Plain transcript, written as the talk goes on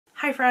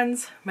Hi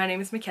friends, my name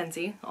is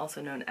Mackenzie,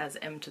 also known as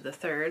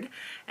Emtothethird,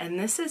 and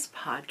this is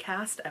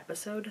podcast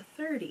episode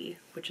 30,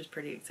 which is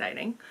pretty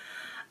exciting.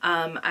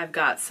 I've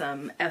got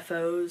some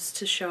FOs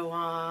to show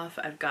off,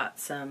 I've got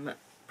some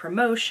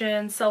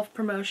promotion,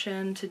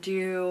 self-promotion to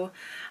do,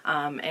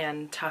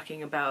 and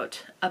talking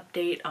about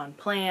update on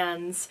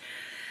plans,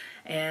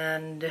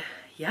 and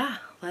yeah,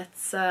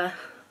 let's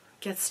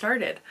get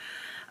started.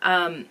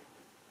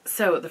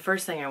 So the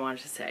first thing I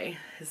wanted to say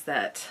is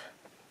that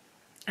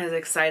as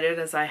excited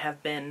as I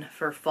have been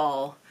for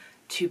fall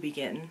to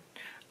begin,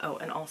 oh,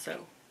 and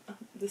also,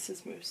 this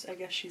is Moose. I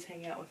guess she's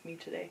hanging out with me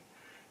today.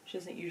 She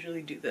doesn't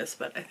usually do this,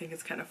 but I think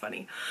it's kind of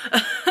funny.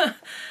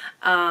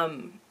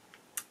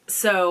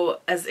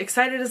 So as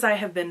excited as I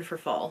have been for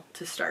fall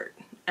to start,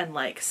 and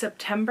like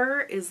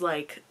September is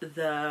like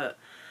the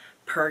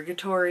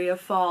purgatory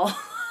of fall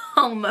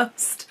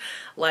almost.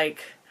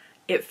 Like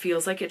it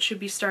feels like it should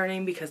be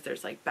starting because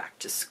there's like back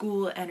to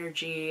school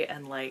energy,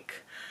 and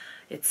like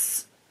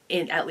it's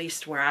at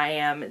least where I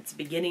am, it's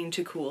beginning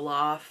to cool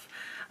off.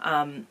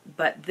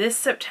 But this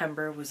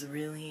September was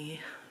really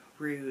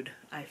rude,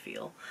 I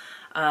feel.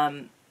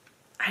 I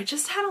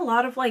just had a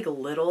lot of like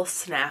little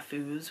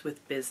snafus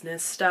with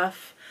business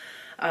stuff.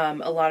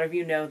 A lot of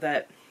you know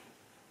that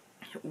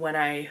when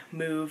I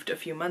moved a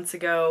few months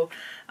ago,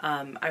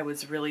 I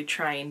was really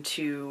trying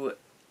to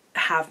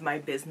have my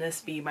business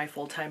be my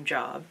full-time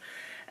job.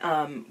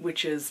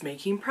 Which is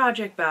making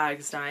project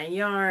bags, dyeing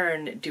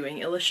yarn, doing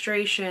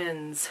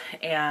illustrations,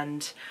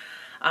 and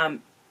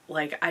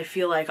like I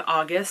feel like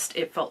August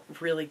it felt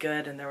really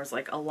good and there was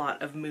like a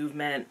lot of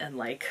movement, and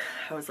like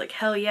I was like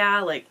hell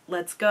yeah, like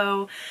let's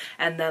go.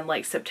 And then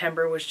like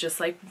September was just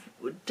like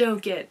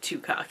don't get too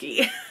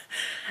cocky.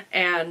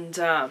 And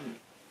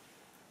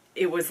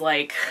it was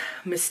like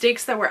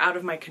mistakes that were out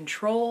of my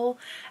control,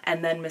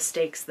 and then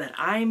mistakes that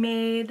I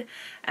made,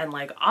 and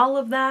like all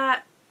of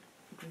that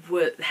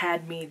what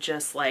had me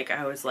just like,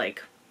 I was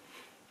like,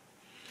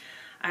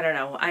 I don't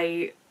know,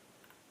 I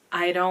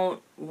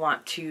don't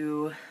want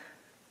to,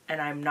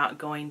 and I'm not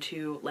going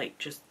to like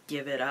just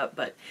give it up,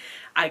 but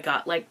I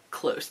got like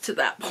close to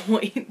that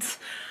point.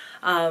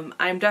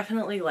 I'm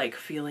definitely like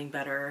feeling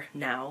better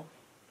now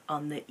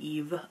on the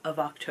eve of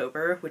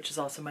October, which is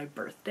also my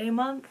birthday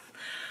month.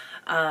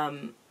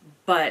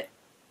 But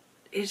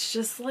it's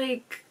just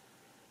like,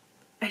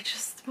 I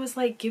just was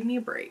like, give me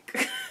a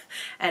break.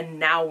 And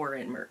now we're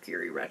in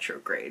Mercury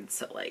retrograde,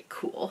 so like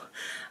cool.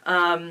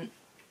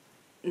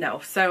 No,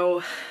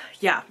 so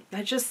yeah,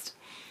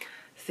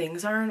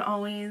 things aren't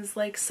always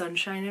like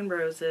sunshine and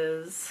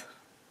roses,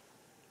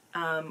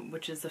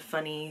 which is a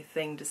funny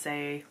thing to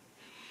say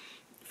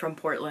from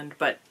Portland,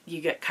 but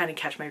you kind of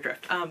catch my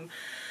drift.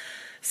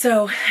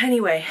 So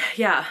anyway,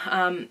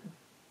 yeah,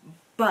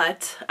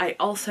 but I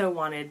also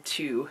wanted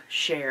to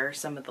share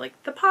some of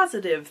like the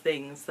positive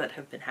things that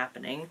have been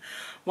happening.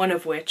 One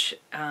of which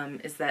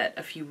is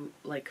that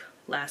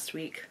last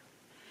week,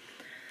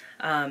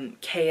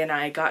 Kay and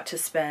I got to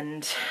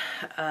spend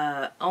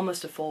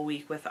almost a full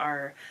week with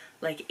our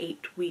like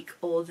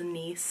 8-week-old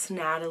niece,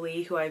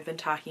 Natalie, who I've been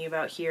talking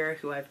about here,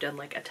 who I've done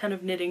like a ton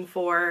of knitting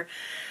for.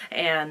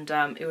 And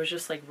it was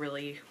just like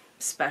really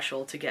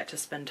special to get to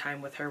spend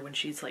time with her when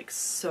she's like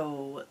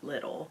so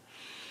little.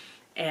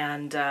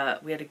 And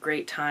we had a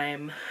great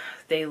time.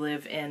 They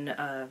live in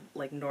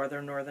like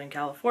northern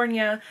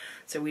California,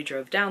 so we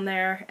drove down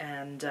there,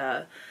 and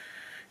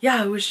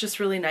yeah, it was just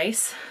really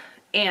nice.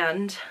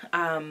 And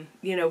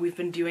you know, we've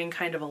been doing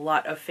kind of a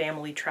lot of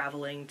family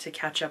traveling to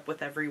catch up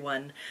with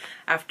everyone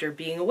after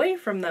being away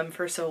from them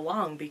for so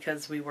long,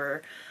 because we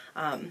were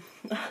on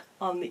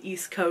the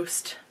East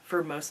Coast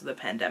for most of the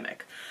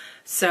pandemic.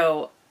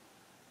 So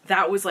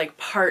that was like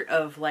part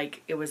of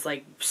like, it was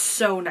like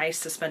so nice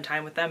to spend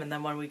time with them. And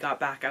then when we got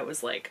back, I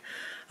was like,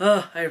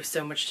 oh, I have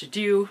so much to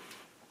do.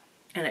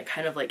 And it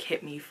kind of like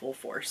hit me full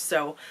force.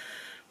 So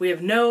we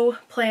have no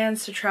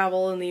plans to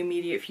travel in the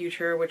immediate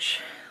future,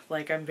 which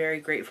like I'm very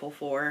grateful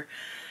for.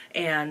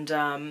 And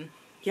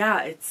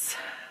yeah, it's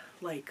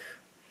like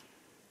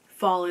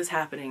fall is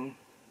happening.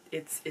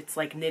 It's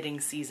like knitting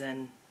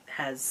season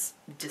has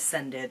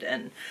descended,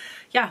 and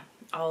yeah,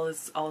 all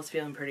is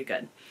feeling pretty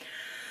good.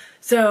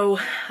 So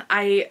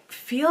I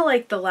feel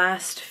like the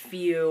last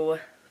few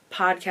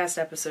podcast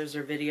episodes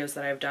or videos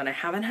that I've done, I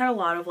haven't had a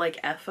lot of like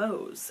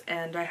FOs,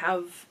 and I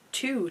have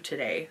 2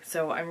 today.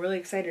 So I'm really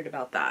excited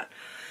about that.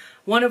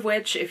 One of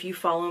which, if you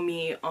follow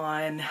me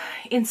on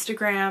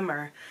Instagram,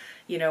 or,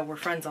 you know, we're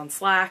friends on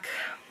Slack,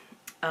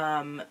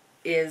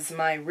 is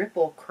my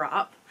ripple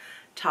crop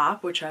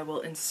top, which I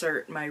will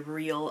insert my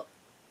reel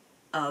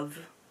of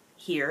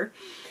here.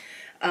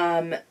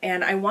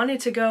 And I wanted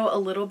to go a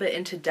little bit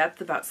into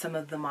depth about some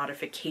of the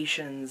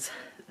modifications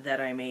that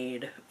I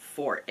made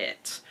for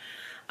it.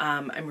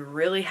 I'm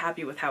really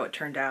happy with how it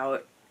turned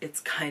out.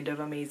 It's kind of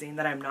amazing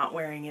that I'm not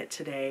wearing it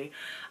today,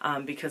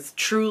 because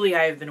truly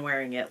I have been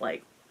wearing it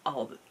like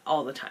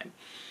all the time.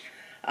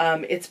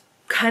 It's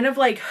kind of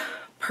like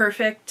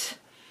perfect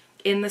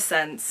in the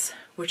sense,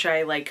 which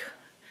I like,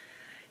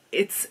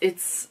 it's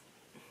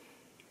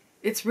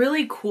it's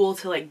really cool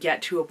to like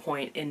get to a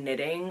point in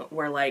knitting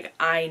where like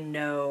I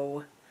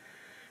know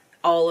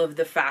all of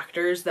the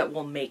factors that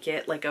will make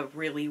it like a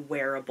really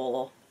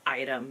wearable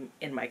item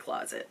in my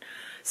closet.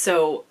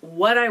 So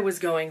what I was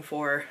going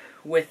for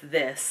with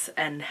this,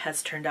 and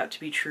has turned out to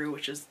be true,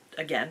 which is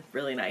again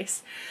really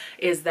nice,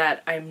 is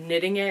that I'm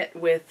knitting it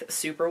with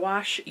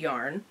superwash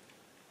yarn.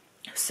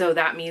 So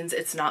that means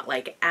it's not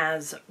like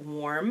as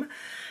warm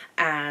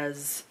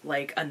as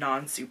like a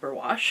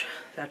non-superwash.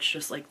 That's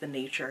just like the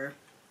nature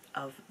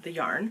of the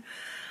yarn.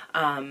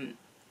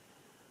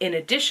 In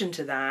addition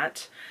to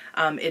that,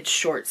 it's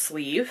short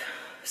sleeve,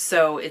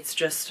 so it's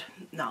just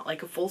not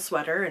like a full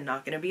sweater and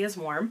not going to be as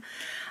warm.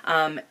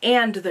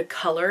 And the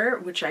color,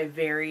 which I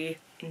very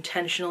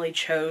intentionally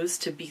chose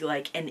to be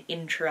like an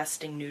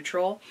interesting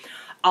neutral,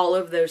 all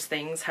of those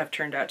things have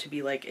turned out to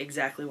be like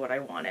exactly what I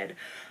wanted.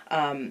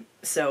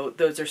 So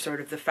those are sort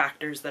of the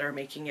factors that are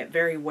making it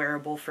very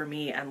wearable for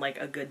me and like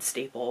a good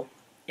staple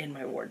in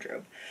my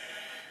wardrobe.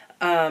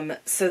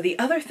 So the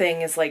other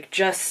thing is like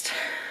just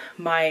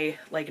my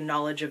like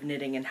knowledge of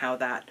knitting and how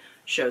that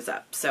shows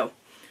up. So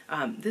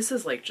this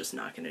is like just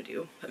not going to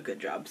do a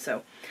good job.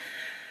 So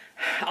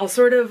I'll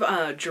sort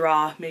of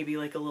draw maybe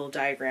like a little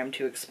diagram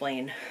to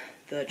explain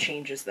the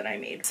changes that I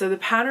made. So the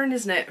pattern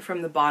is knit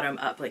from the bottom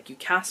up. Like you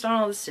cast on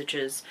all the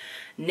stitches,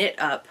 knit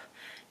up,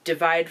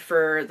 divide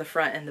for the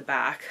front and the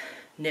back,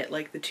 knit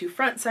like the two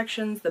front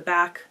sections, the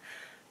back,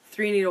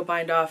 3 needle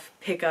bind off,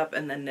 pick up,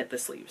 and then knit the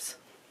sleeves.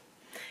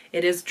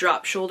 It is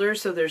drop shoulder,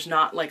 so there's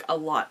not like a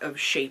lot of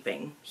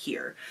shaping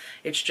here.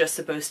 It's just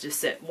supposed to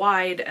sit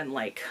wide and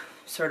like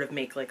sort of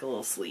make like a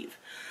little sleeve.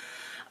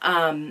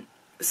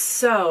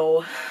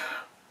 So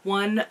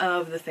one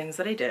of the things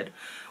that I did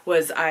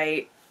was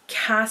I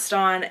cast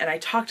on, and I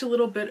talked a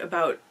little bit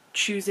about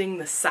choosing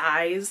the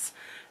size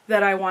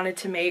that I wanted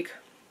to make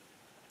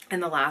in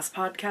the last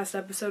podcast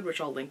episode, which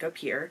I'll link up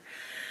here.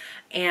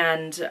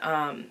 And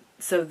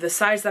so the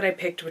size that I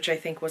picked, which I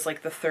think was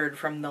like the third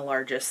from the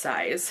largest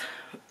size,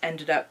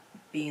 ended up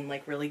being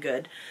like really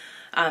good.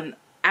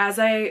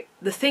 The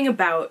thing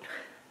about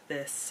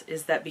this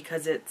is that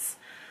because it's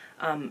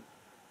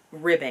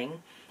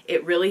ribbing,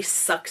 it really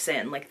sucks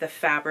in, like the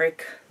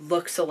fabric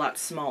looks a lot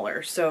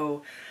smaller.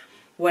 So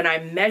when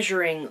I'm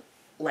measuring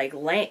like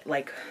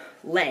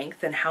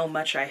length and how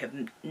much I have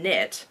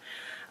knit,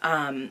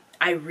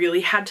 I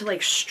really had to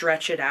like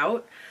stretch it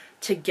out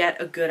to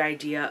get a good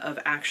idea of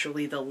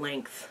actually the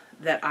length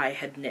that I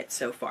had knit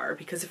so far.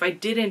 Because if I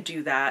didn't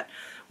do that,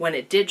 when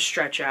it did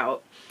stretch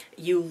out,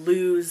 you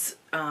lose,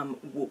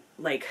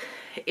 like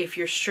if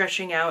you're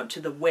stretching out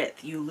to the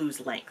width, you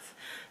lose length.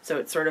 So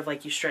it's sort of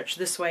like you stretch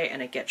this way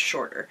and it gets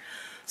shorter.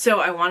 So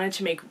I wanted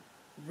to make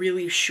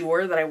really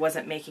sure that I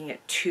wasn't making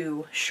it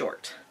too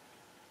short.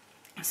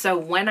 So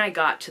when I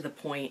got to the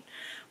point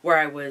where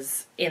I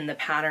was in the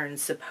pattern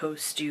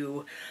supposed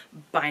to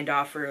bind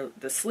off for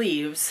the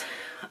sleeves,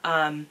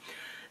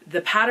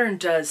 the pattern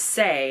does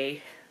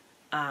say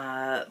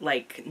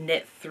like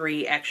knit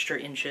 3 extra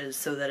inches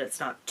so that it's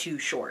not too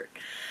short.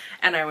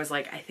 And I was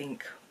like, I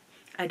think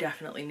I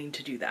definitely need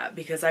to do that,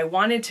 because I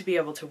wanted to be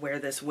able to wear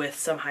this with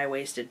some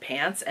high-waisted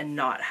pants and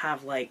not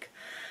have like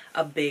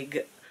a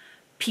big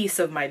piece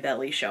of my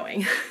belly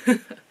showing.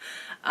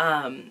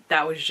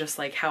 That was just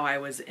like how I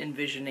was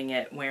envisioning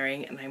it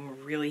wearing, and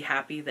I'm really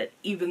happy that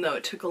even though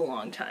it took a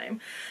long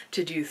time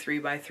to do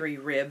 3x3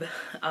 rib,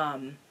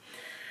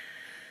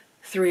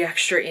 3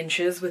 extra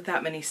inches with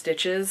that many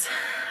stitches,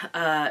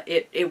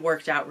 it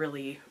worked out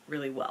really,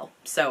 really well.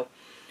 So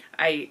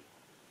I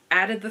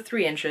added the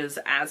 3 inches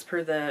as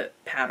per the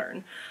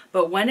pattern,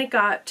 but when it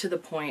got to the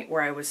point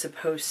where I was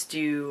supposed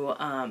to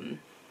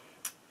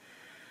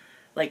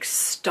like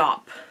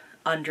stop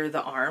under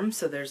the arm,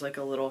 so there's like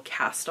a little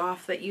cast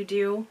off that you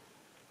do,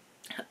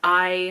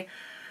 I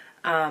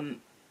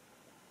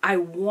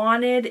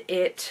wanted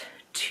it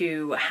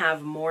to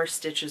have more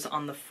stitches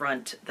on the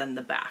front than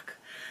the back.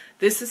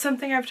 This is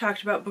something I've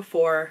talked about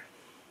before.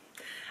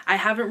 I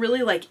haven't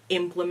really like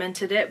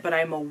implemented it, but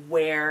I'm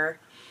aware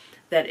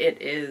that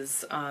it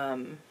is,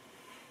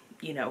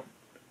 you know,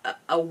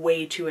 a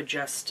way to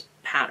adjust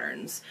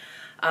patterns.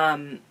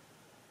 I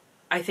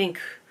think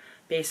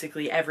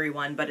basically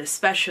everyone, but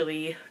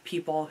especially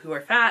people who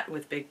are fat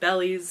with big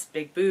bellies,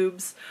 big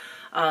boobs,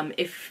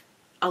 if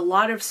a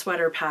lot of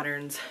sweater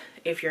patterns,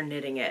 if you're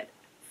knitting it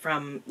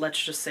from,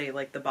 let's just say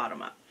like the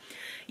bottom up,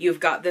 you've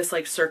got this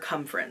like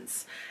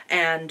circumference,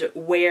 and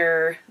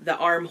where the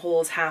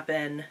armholes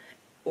happen,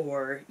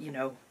 or, you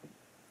know,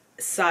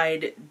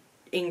 side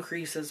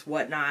increases,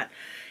 whatnot,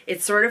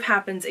 it sort of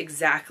happens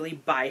exactly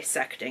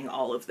bisecting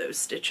all of those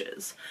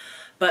stitches.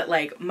 But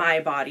like my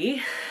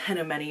body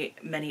and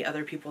many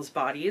other people's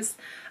bodies,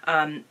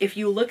 if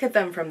you look at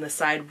them from the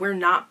side, we're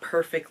not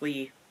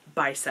perfectly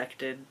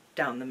bisected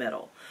down the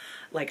middle.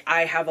 Like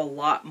I have a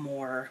lot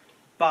more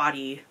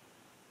body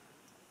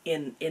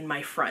in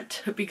my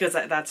front because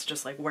that's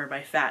just like where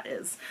my fat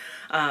is.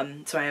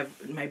 So I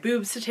have my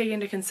boobs to take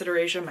into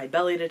consideration, my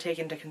belly to take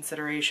into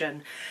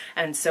consideration,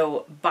 and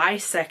so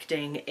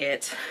bisecting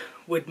it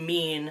would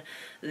mean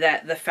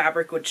that the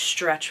fabric would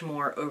stretch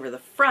more over the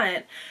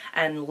front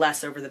and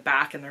less over the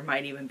back, and there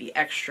might even be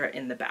extra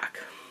in the back.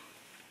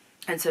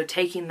 And so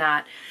taking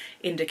that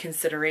into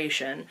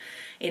consideration,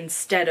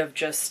 instead of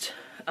just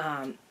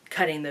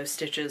cutting those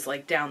stitches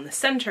like down the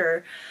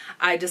center,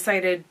 I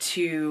decided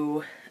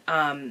to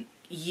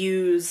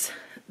use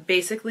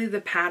basically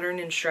the pattern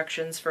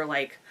instructions for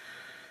like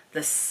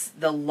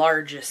the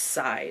largest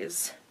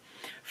size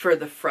for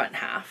the front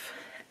half,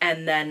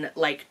 and then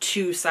like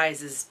 2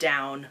 sizes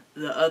down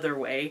the other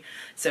way,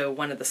 so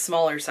one of the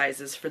smaller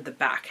sizes for the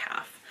back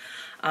half.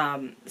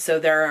 So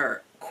there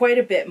are quite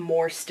a bit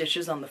more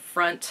stitches on the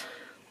front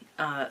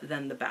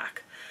than the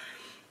back.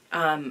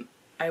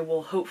 I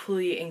will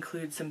hopefully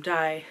include some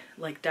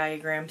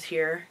diagrams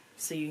here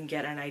so you can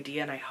get an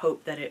idea, and I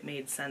hope that it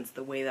made sense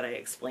the way that I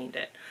explained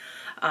it.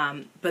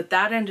 But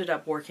that ended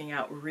up working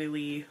out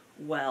really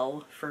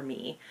well for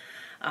me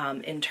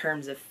in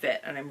terms of fit,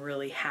 and I'm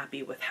really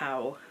happy with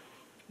how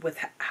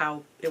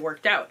it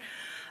worked out.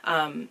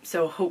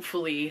 So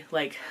hopefully,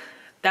 like,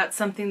 that's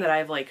something that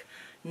I've like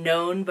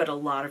known, but a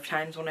lot of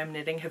times when I'm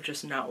knitting have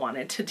just not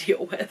wanted to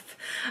deal with.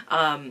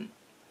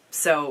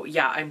 So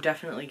yeah, I'm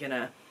definitely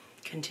gonna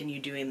continue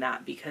doing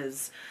that,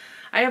 because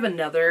I have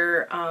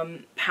another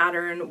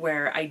pattern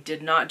where I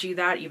did not do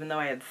that even though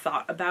I had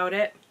thought about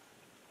it,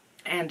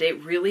 and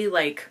it really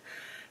like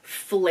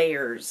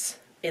flares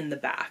in the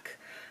back.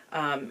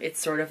 It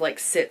sort of like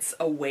sits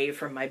away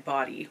from my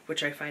body,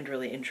 which I find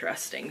really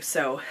interesting.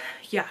 So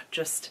yeah,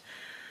 just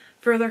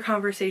further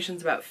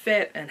conversations about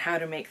fit and how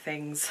to make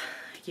things,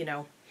 you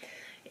know,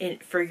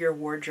 for your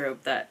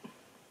wardrobe that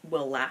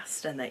will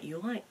last and that you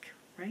like,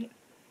 right?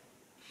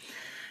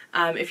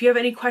 If you have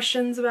any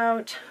questions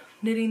about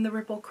knitting the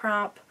ripple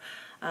crop,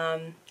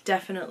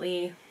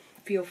 definitely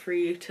feel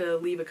free to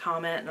leave a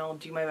comment and I'll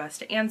do my best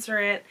to answer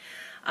it.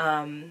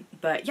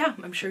 But yeah,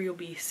 I'm sure you'll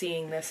be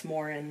seeing this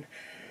more in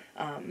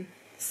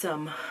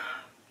some,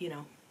 you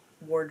know,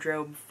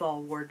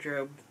 fall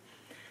wardrobe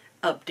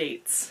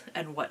updates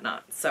and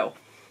whatnot. So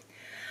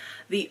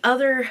the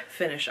other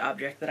finished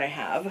object that I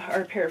have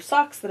are a pair of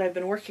socks that I've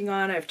been working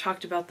on. I've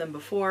talked about them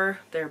before.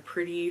 They're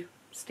pretty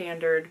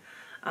standard.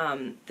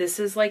 This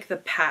is like the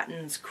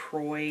Patons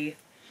Kroy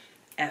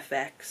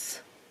FX,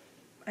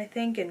 I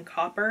think, in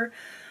copper.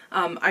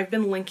 I've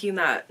been linking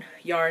that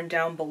yarn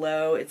down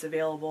below. It's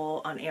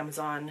available on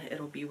Amazon.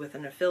 It'll be with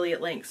an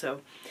affiliate link,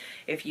 so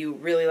if you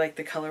really like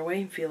the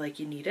colorway and feel like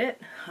you need it,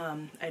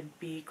 I'd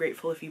be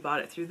grateful if you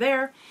bought it through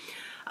there.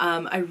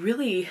 I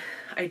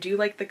do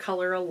like the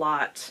color a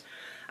lot.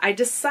 I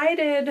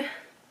decided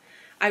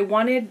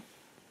they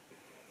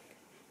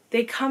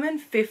come in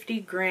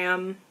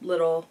 50-gram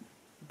little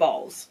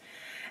balls,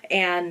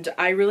 and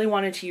I really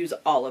wanted to use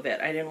all of it.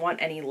 I didn't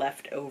want any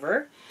left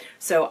over.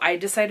 So I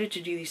decided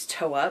to do these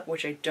toe up,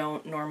 which I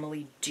don't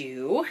normally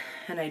do.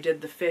 And I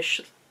did the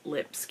fish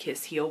lips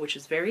kiss heel, which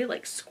is very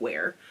like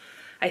square.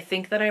 I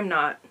think that I'm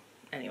not,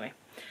 anyway,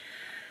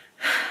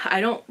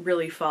 I don't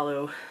really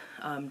follow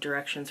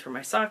directions for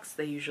my socks.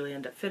 They usually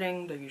end up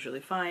fitting. They're usually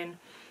fine.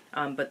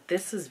 But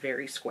this is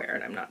very square,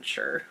 and I'm not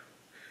sure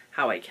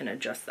how I can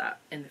adjust that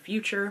in the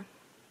future.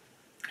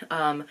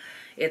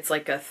 It's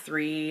like a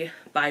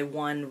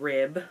 3x1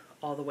 rib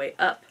all the way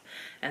up,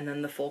 and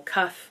then the full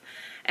cuff.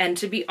 And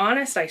to be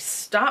honest, I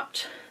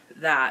stopped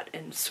that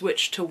and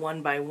switched to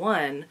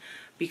 1x1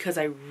 because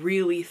I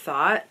really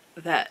thought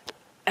that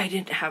I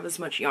didn't have as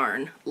much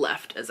yarn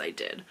left as I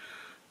did.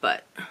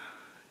 But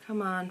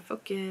come on,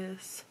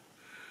 focus.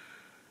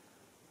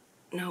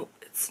 No,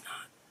 it's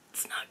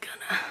not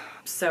gonna.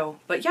 So,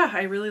 but yeah,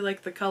 I really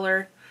like the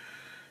color.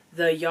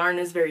 The yarn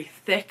is very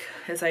thick,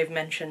 as I've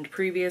mentioned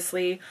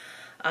previously.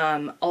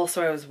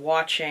 Also, I was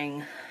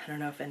watching, I don't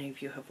know if any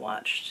of you have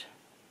watched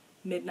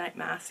Midnight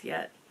Mass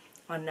yet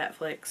on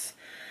Netflix.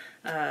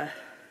 I've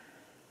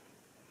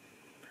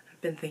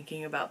been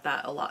thinking about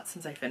that a lot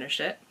since I finished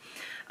it.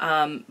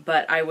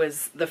 But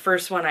the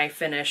first one I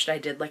finished, I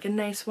did like a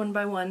nice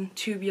 1x1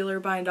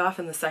 tubular bind off,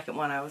 and the second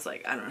one I was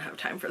like, I don't have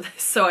time for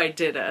this. So I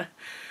did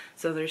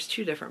so there's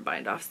 2 different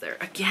bind offs there.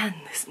 Again,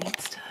 this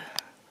needs to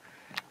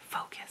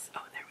focus.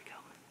 Oh, there we go.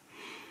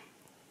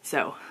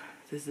 So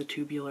this is a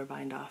tubular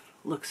bind off.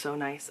 Looks so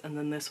nice. And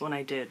then this one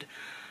I did,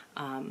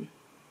 can't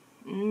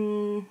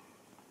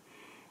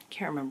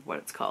remember what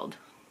it's called.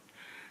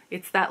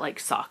 It's that like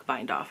sock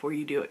bind off where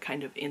you do it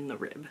kind of in the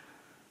rib.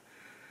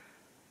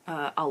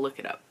 I'll look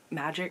it up.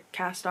 Magic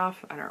cast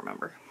off? I don't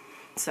remember.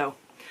 So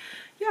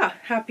yeah,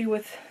 happy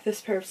with this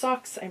pair of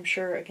socks. I'm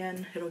sure,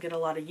 again, it'll get a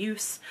lot of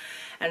use.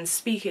 And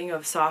speaking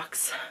of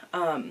socks,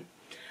 a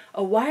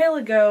while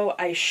ago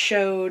I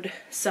showed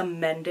some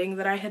mending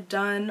that I had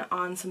done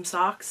on some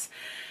socks,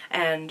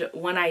 and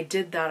when I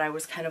did that I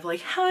was kind of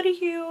like, how do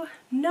you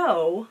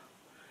know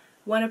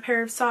when a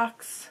pair of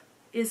socks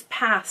is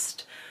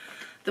past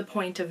the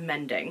point of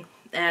mending?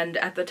 And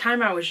at the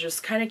time I was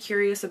just kind of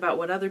curious about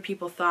what other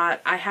people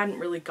thought. I hadn't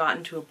really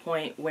gotten to a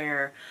point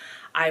where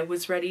I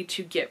was ready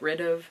to get rid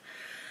of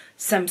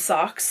some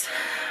socks,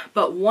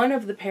 but one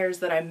of the pairs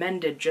that I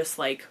mended just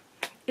like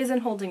isn't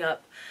holding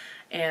up.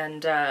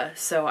 And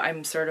so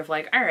I'm sort of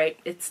like, all right,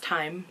 it's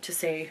time to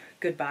say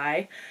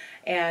goodbye.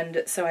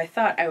 And so I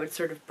thought I would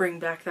sort of bring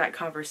back that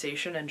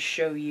conversation and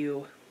show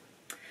you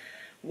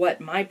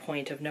what my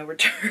point of no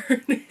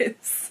return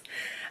is.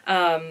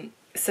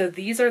 So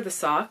these are the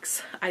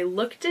socks. I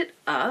looked it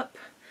up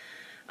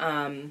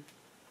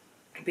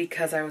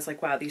because I was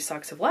like, wow, these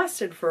socks have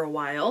lasted for a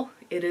while.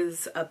 It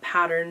is a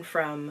pattern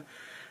from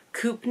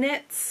Coop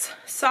Knit's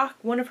sock,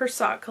 one of her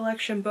sock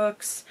collection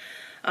books.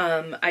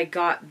 I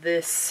got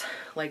this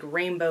like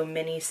rainbow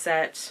mini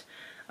set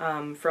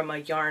from a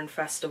yarn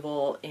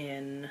festival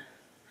in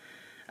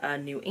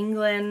New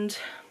England,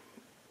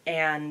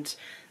 and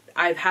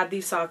I've had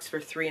these socks for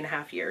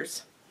 3.5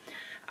 years.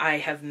 I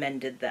have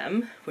mended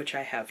them, which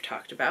I have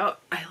talked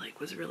about. I like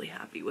was really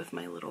happy with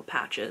my little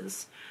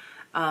patches.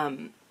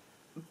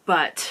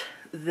 But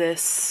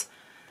this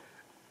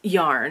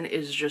yarn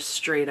is just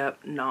straight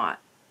up not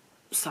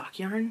sock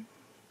yarn.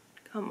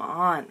 Come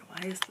on,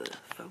 why is the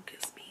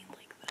focus being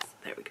like this?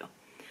 There we go.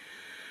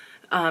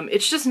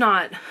 It's just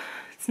not,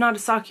 it's not a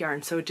sock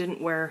yarn, so it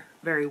didn't wear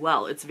very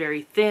well. It's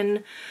very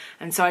thin,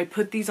 and so I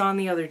put these on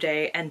the other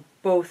day, and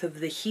both of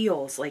the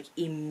heels like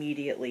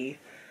immediately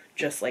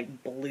just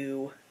like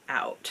blew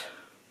out.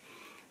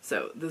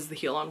 So this is the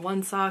heel on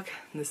one sock,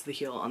 and this is the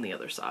heel on the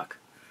other sock.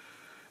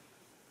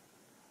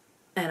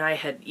 And I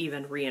had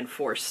even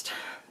reinforced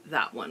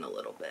that one a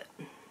little bit.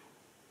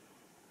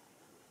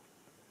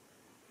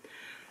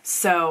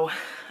 So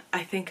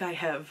I think I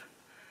have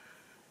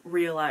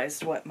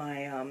realized what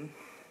my,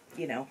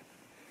 you know,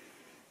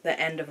 the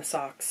end of a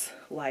sock's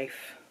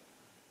life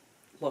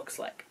looks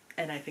like.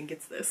 And I think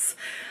it's this.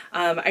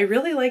 I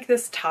really like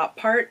this top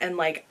part, and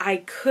like I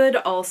could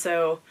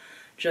also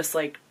just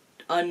like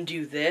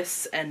undo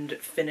this and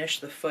finish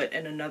the foot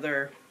in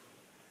another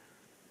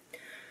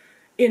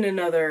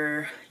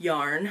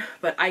yarn,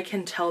 but I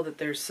can tell that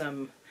there's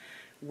some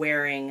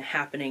wearing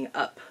happening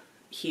up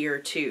here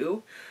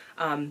too.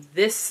 The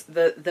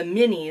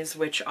minis,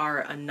 which are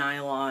a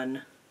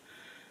nylon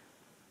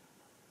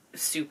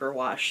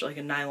superwash, like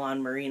a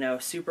nylon merino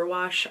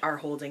superwash, are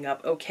holding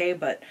up okay,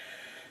 but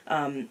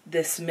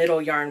this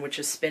middle yarn, which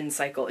is spin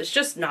cycle, is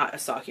just not a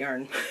sock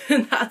yarn,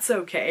 and that's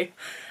okay.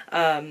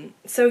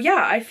 So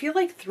yeah, I feel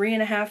like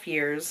 3.5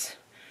 years,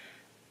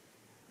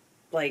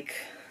 like,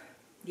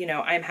 you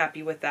know, I'm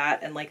happy with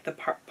that, and like the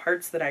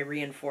parts that I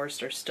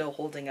reinforced are still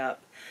holding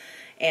up.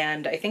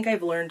 And I think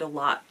I've learned a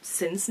lot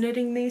since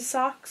knitting these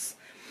socks.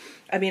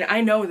 I mean,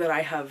 I know that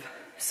I have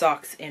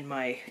socks in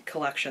my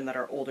collection that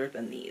are older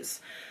than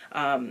these.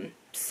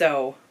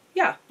 So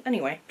yeah,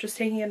 anyway, just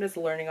taking it as a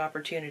learning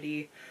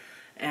opportunity,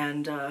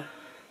 and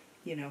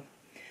you know,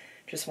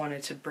 just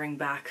wanted to bring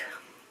back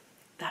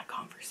that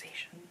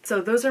conversation. So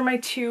those are my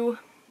two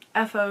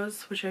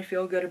FOs, which I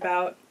feel good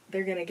about.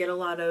 They're gonna get a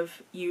lot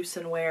of use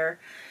and wear,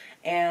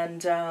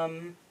 and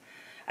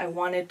I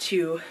wanted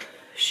to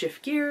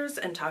shift gears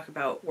and talk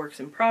about works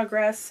in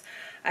progress.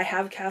 I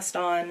have cast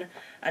on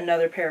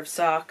another pair of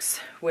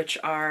socks, which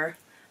are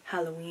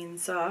Halloween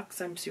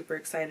socks I'm super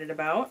excited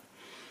about.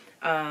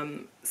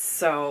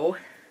 So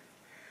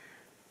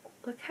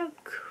look how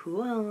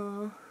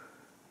cool.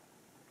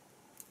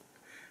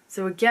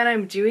 So again,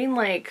 I'm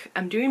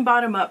doing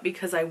bottom up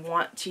because I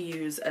want to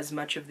use as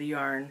much of the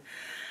yarn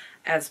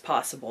as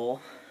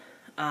possible.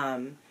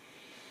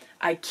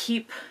 I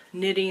keep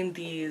knitting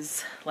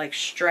these like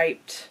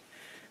striped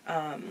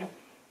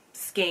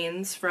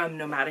skeins from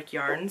Nomadic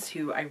Yarns,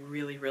 who I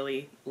really,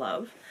 really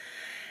love.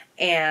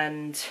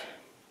 And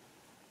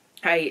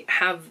I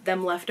have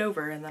them left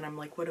over, and then I'm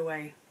like, what do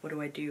I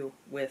do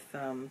with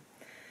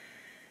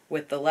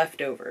the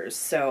leftovers?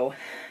 So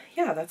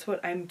yeah, that's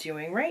what I'm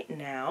doing right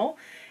now.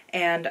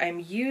 And I'm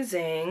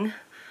using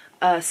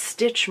a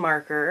stitch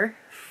marker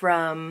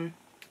from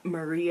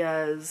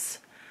Maria's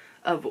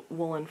of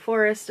Woolen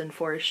Forest and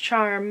Forest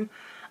Charm,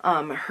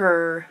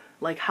 her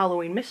like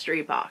Halloween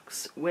mystery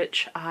box,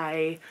 which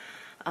I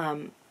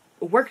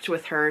worked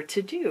with her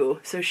to do.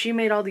 So she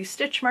made all these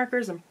stitch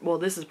markers, and well,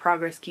 this is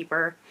Progress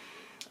Keeper,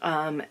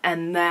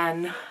 and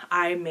then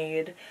I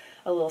made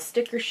a little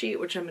sticker sheet,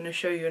 which I'm going to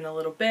show you in a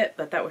little bit,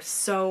 but that was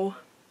so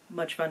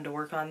much fun to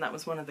work on. That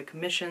was one of the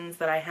commissions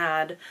that I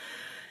had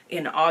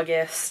in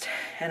August,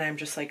 and I'm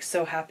just like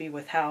so happy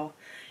with how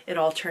it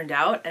all turned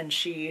out. And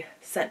she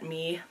sent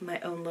me my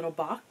own little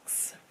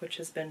box, which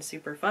has been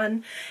super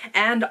fun.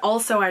 And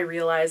also I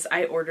realized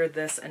I ordered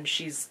this, and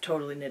she's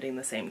totally knitting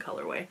the same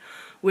colorway,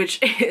 which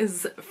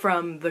is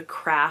from the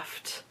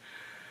Craft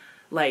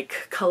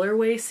like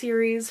colorway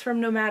series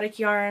from Nomadic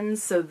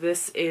Yarns. So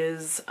this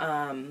is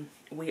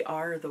We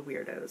Are the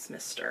Weirdos,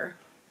 Mister.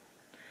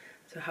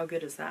 So how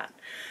good is that?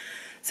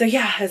 So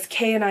yeah, as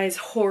Kay and I's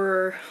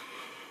horror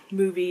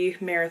movie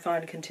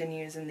marathon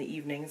continues in the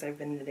evenings, I've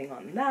been knitting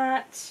on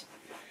that.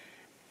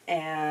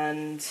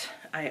 And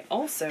I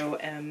also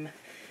am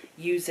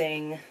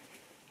using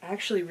I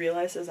actually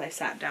realized as I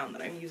sat down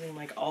that I'm using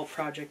like all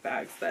project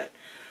bags that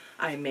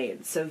I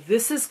made. So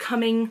this is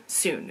coming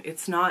soon.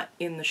 It's not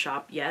in the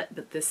shop yet,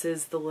 but this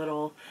is the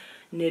little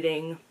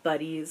Knitting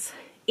Buddies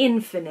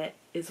Infinite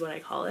is what I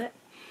call it.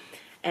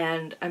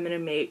 And I'm going to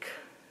make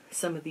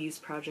some of these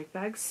project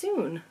bags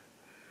soon.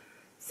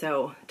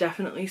 So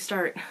definitely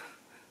start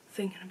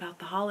thinking about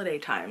the holiday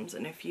times,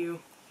 and if you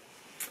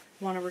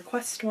want to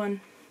request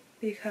one,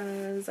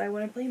 because I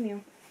wouldn't blame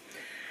you.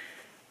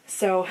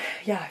 So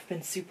yeah, I've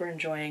been super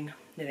enjoying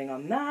knitting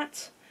on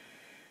that.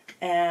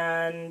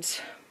 And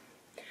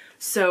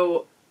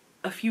so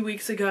a few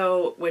weeks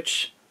ago,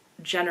 which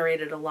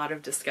generated a lot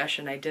of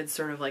discussion, I did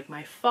sort of like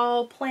my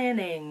fall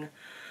planning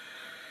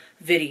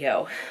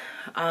video.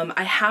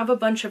 I have a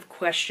bunch of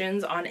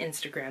questions on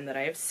Instagram that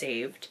I have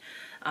saved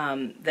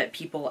that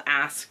people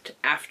asked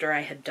after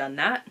I had done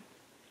that.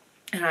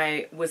 And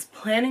I was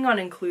planning on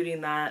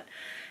including that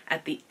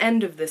at the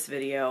end of this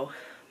video,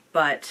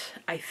 but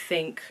I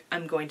think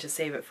I'm going to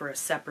save it for a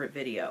separate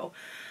video.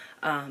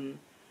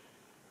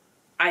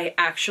 I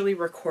actually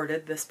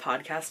recorded this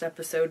podcast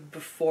episode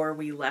before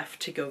we left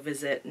to go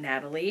visit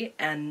Natalie,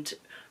 and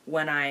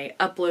when I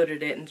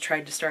uploaded it and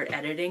tried to start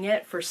editing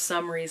it, for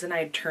some reason I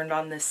had turned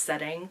on this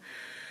setting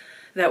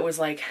that was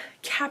like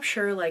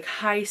capture like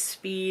high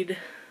speed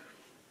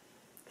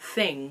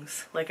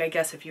things, like I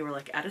guess if you were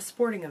like at a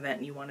sporting event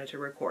and you wanted to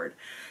record.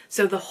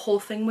 So the whole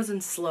thing was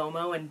in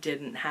slow-mo and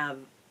didn't have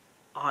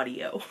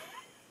audio.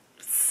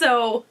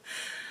 So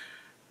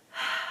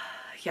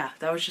yeah,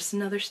 that was just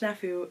another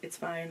snafu. It's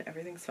fine.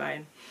 Everything's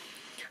fine.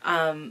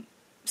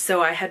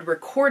 So I had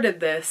recorded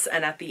this,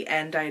 and at the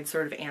end I had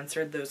sort of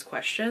answered those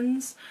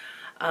questions,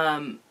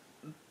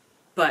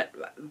 but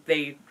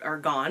they are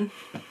gone.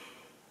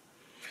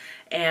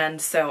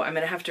 And so I'm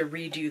going to have to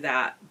redo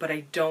that, but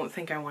I don't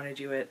think I want to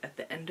do it at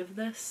the end of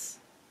this,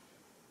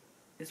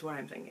 is what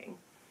I'm thinking.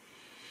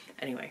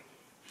 Anyway,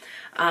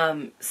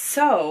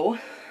 so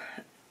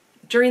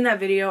during that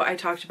video I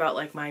talked about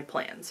like my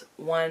plans.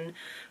 One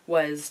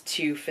was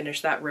to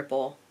finish that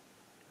ripple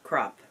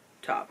crop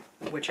top,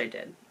 which I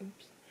did.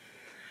 Oops.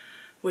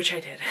 Which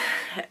I did.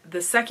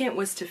 The second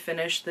was to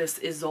finish this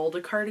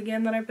Isolde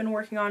cardigan that I've been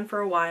working on for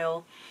a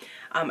while.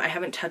 I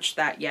haven't touched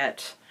that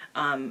yet,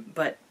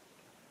 but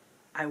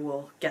I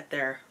will get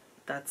there.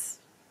 That's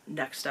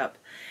next up.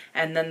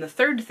 And then the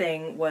third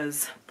thing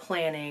was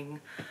planning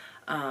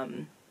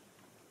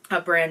a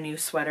brand new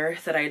sweater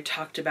that I had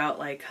talked about.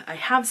 Like, I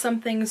have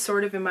something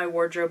sort of in my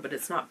wardrobe, but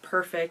it's not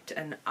perfect,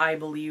 and I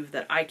believe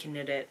that I can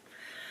knit it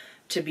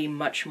to be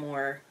much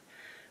more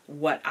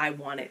what I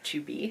want it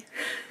to be.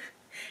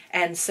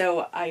 And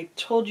so I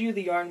told you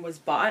the yarn was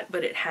bought,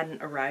 but it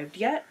hadn't arrived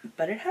yet,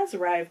 but it has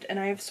arrived and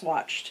I have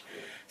swatched.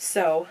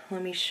 So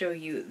let me show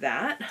you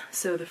that.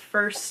 So the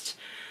first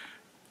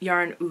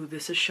yarn, ooh,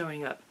 this is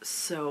showing up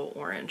so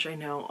orange. I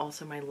know,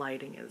 also my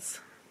lighting is,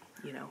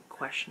 you know,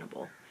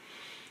 questionable.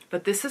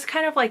 But this is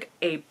kind of like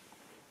a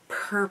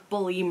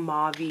purpley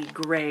mauvey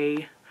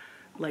gray,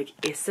 like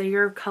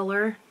Issayer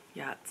color.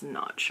 Yeah, it's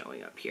not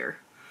showing up here.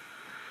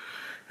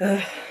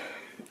 Ugh.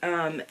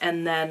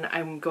 And then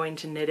I'm going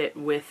to knit it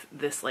with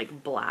this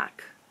like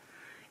black.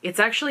 It's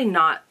actually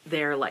not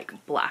their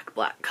like black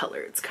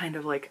color. It's kind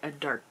of like a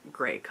dark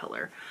gray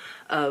color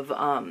of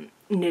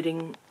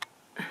knitting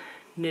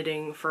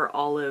for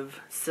olive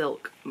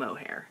silk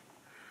mohair.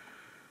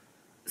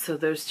 So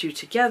those two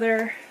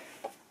together.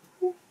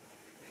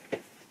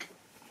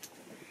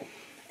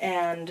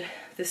 And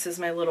this is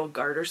my little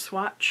garter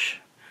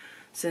swatch,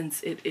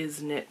 since it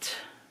is knit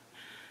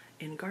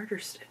in garter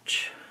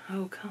stitch.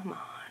 Oh, come on.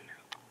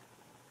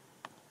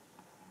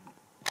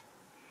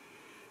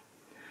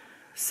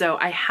 So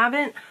I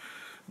haven't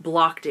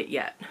blocked it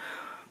yet,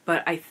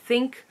 but I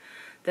think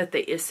that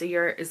the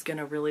Issayer is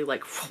gonna really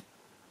like,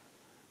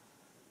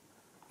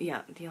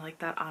 yeah, do you like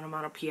that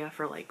onomatopoeia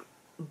for like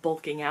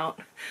bulking out?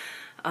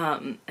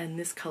 And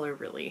this color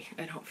really,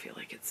 I don't feel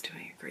like it's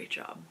doing a great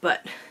job,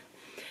 but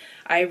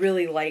I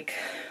really like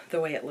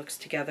the way it looks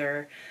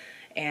together,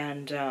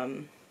 and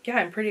yeah,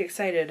 I'm pretty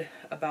excited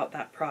about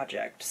that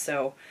project.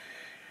 So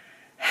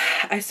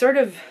I sort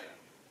of,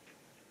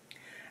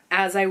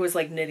 as I was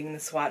like knitting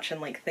the swatch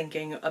and like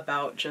thinking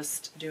about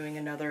just doing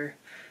another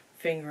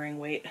fingering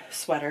weight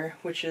sweater,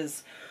 which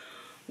is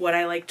what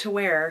I like to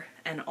wear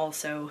and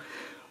also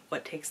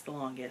what takes the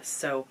longest.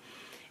 So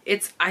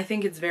I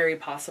think it's very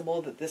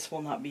possible that this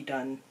will not be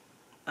done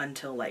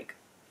until like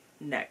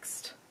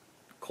next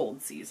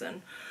cold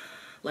season,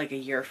 like a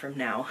year from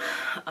now.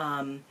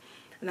 And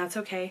that's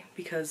okay,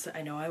 because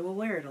I know I will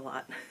wear it a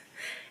lot.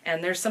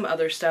 And there's some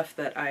other stuff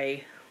that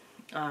I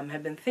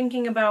have been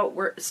thinking about,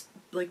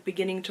 like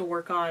beginning to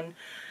work on.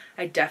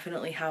 I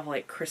definitely have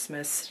like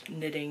Christmas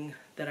knitting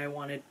that I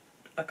want to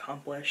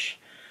accomplish.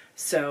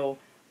 So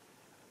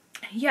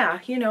yeah,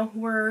 you know,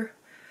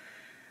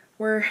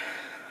 we're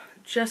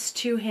just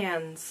two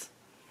hands,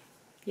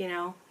 you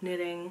know,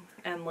 knitting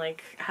and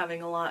like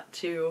having a lot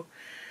to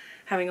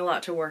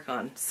work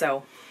on.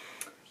 So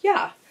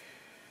yeah,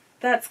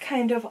 that's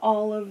kind of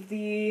all of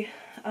the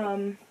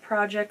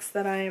projects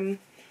that I'm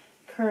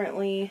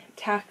currently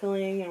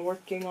tackling and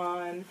working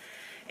on.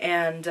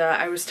 And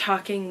I was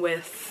talking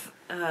with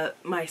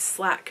my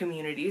Slack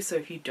community. So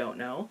if you don't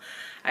know,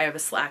 I have a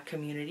Slack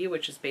community,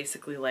 which is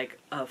basically like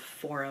a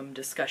forum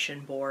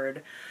discussion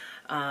board,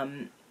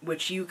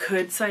 which you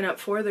could sign up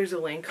for. There's a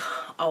link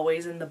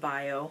always in the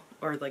bio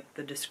or like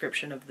the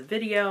description of the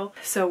video.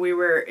 So we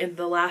were in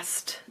the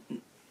last,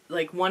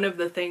 like one of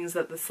the things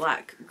that the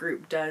Slack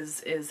group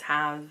does is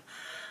have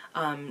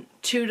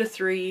 2 to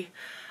 3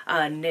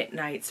 knit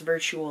nights,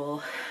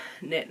 virtual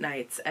knit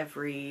nights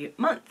every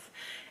month.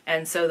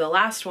 And so the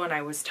last one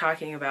I was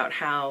talking about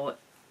how,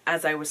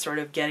 as I was sort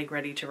of getting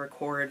ready to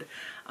record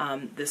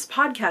this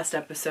podcast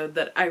episode,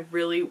 that I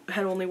really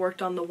had only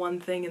worked on the one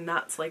thing, and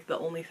that's like the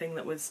only thing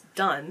that was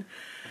done.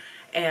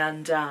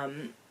 And,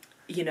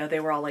 you know, they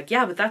were all like,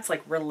 yeah, but that's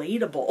like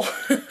relatable.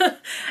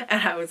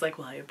 And I was like,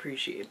 well, I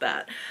appreciate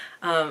that.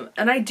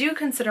 And I do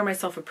consider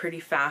myself a pretty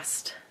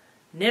fast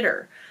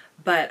knitter,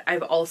 but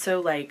I've also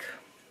like,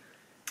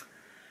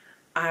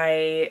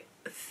 I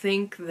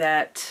think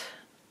that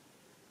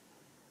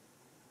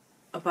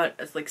about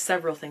like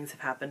several things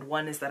have happened.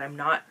 One is that I'm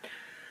not,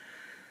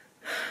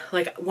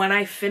 like when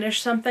I finish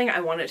something,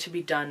 I want it to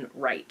be done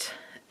right.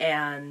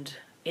 And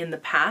in the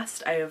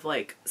past, I have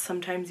like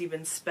sometimes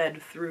even sped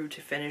through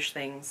to finish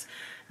things,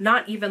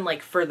 not even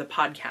like for the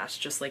podcast,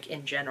 just like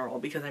in general,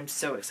 because I'm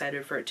so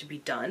excited for it to be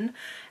done.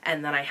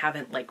 And then I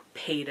haven't like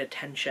paid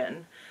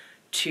attention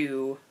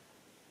to,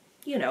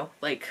 you know,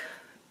 like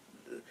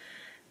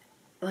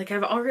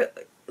I've already,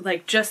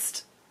 like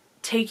just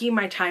taking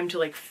my time to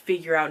like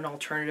figure out an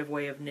alternative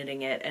way of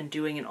knitting it and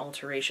doing an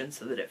alteration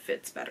so that it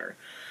fits better.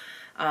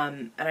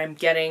 And I'm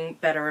getting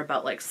better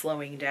about like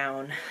slowing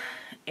down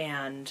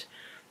and,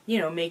 you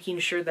know, making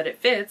sure that it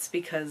fits,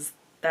 because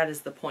that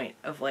is the point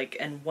of like,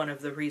 and one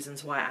of the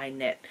reasons why I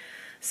knit,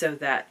 so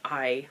that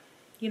I,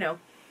 you know,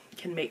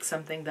 can make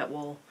something that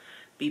will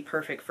be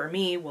perfect for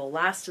me, will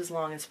last as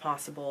long as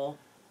possible,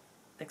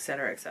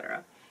 etc.,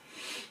 etc.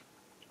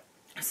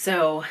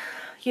 So,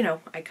 you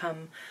know, I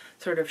come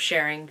sort of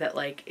sharing that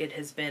like it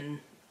has been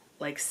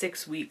like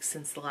 6 weeks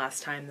since the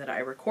last time that I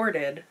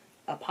recorded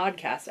a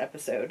podcast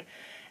episode,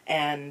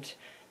 and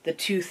the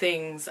 2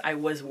 things I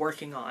was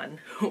working on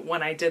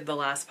when I did the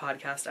last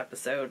podcast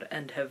episode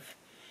and have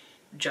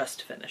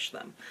just finished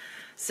them.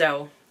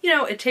 So, you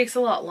know, it takes a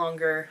lot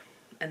longer,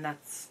 and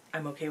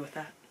I'm okay with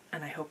that.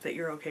 And I hope that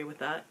you're okay with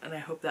that. And I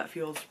hope that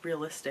feels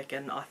realistic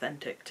and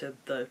authentic to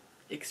the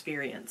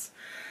experience.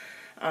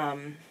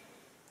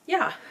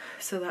 Yeah,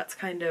 so that's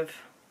kind of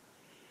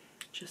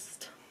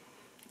just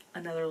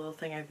another little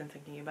thing I've been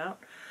thinking about.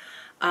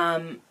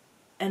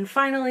 And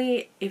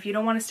finally, if you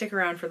don't want to stick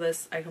around for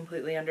this, I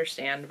completely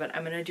understand, but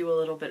I'm going to do a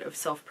little bit of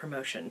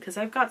self-promotion, because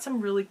I've got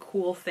some really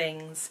cool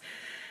things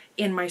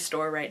in my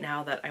store right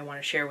now that I want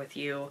to share with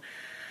you,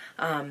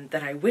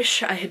 that I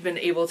wish I had been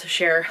able to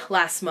share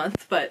last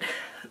month, but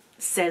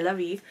c'est la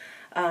vie.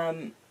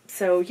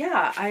 So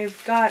yeah,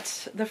 I've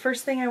got, the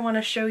first thing I want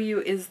to show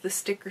you is the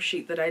sticker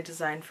sheet that I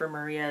designed for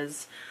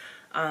Maria's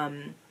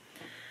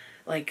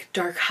like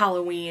dark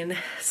Halloween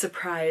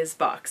surprise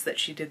box that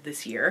she did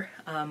this year.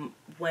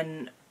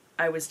 When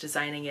I was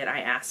designing it, I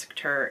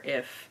asked her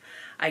if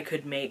I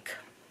could make,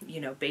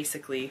 you know,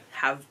 basically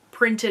have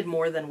printed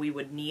more than we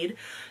would need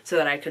so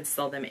that I could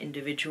sell them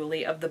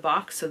individually of the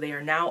box. So they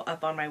are now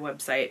up on my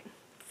website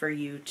for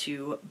you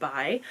to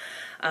buy.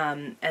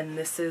 And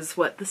this is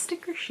what the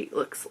sticker sheet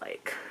looks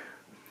like.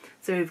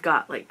 So we've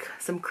got like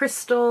some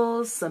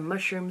crystals, some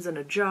mushrooms in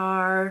a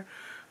jar,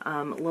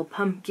 a little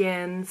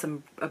pumpkin,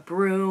 a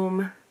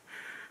broom.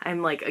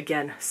 I'm like,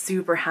 again,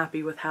 super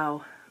happy with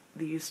how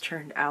these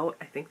turned out.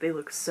 I think they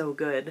look so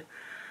good.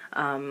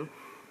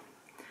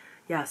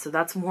 Yeah, so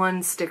that's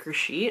one sticker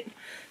sheet.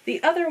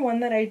 The other one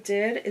that I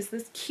did is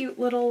this cute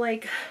little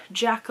like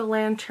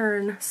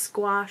jack-o'-lantern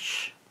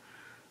squash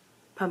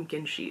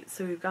pumpkin sheet.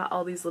 So we've got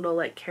all these little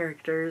like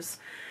characters,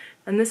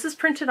 and this is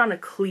printed on a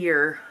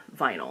clear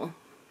vinyl.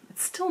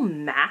 It's still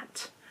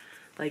matte,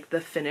 like the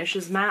finish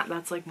is matte.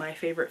 That's like my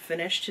favorite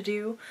finish to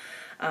do,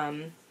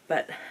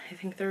 but I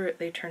think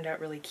they turned out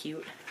really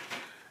cute.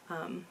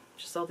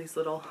 Just all these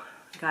little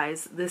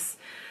guys. This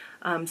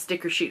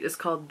sticker sheet is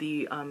called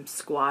the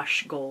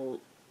squash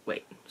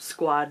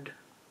squad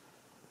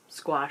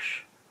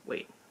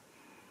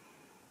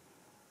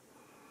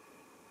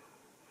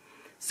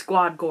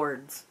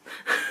gourds.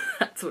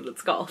 That's what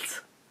it's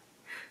called.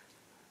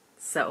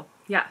 So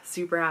yeah,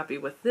 super happy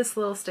with this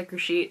little sticker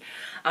sheet.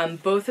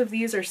 Both of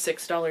these are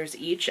 $6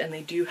 each, and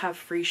they do have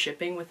free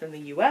shipping within the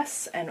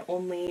US and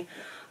only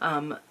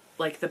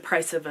like the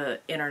price of an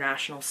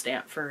international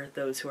stamp for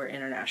those who are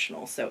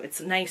international. So it's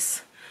a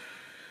nice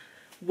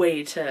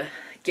way to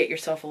get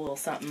yourself a little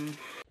something.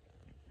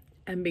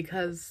 And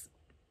because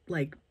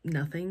like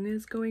nothing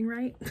is going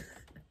right,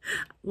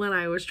 when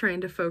I was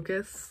trying to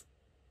focus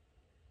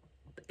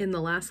in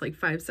the last like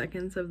 5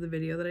 seconds of the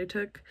video that I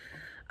took,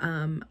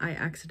 I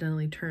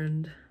accidentally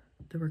turned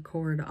the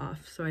record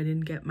off, so I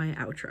didn't get my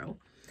outro.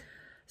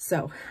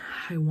 So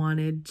I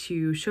wanted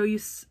to show you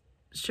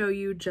show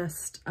you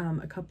just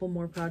a couple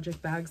more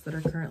project bags that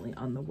are currently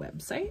on the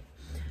website,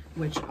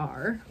 which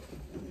are,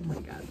 oh my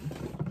god,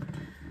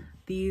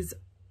 these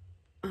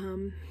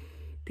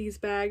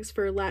bags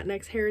for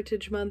Latinx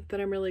Heritage Month that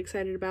I'm really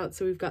excited about.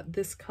 So we've got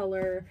this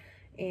color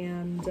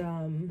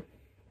and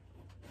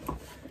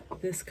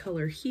this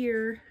color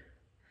here.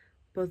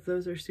 Both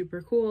those are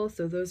super cool,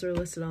 so those are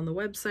listed on the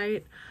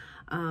website.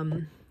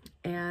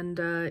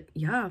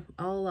 Yeah,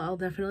 I'll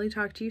definitely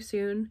talk to you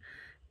soon,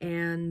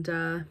 and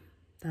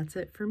that's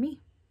it for me.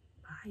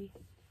 Bye.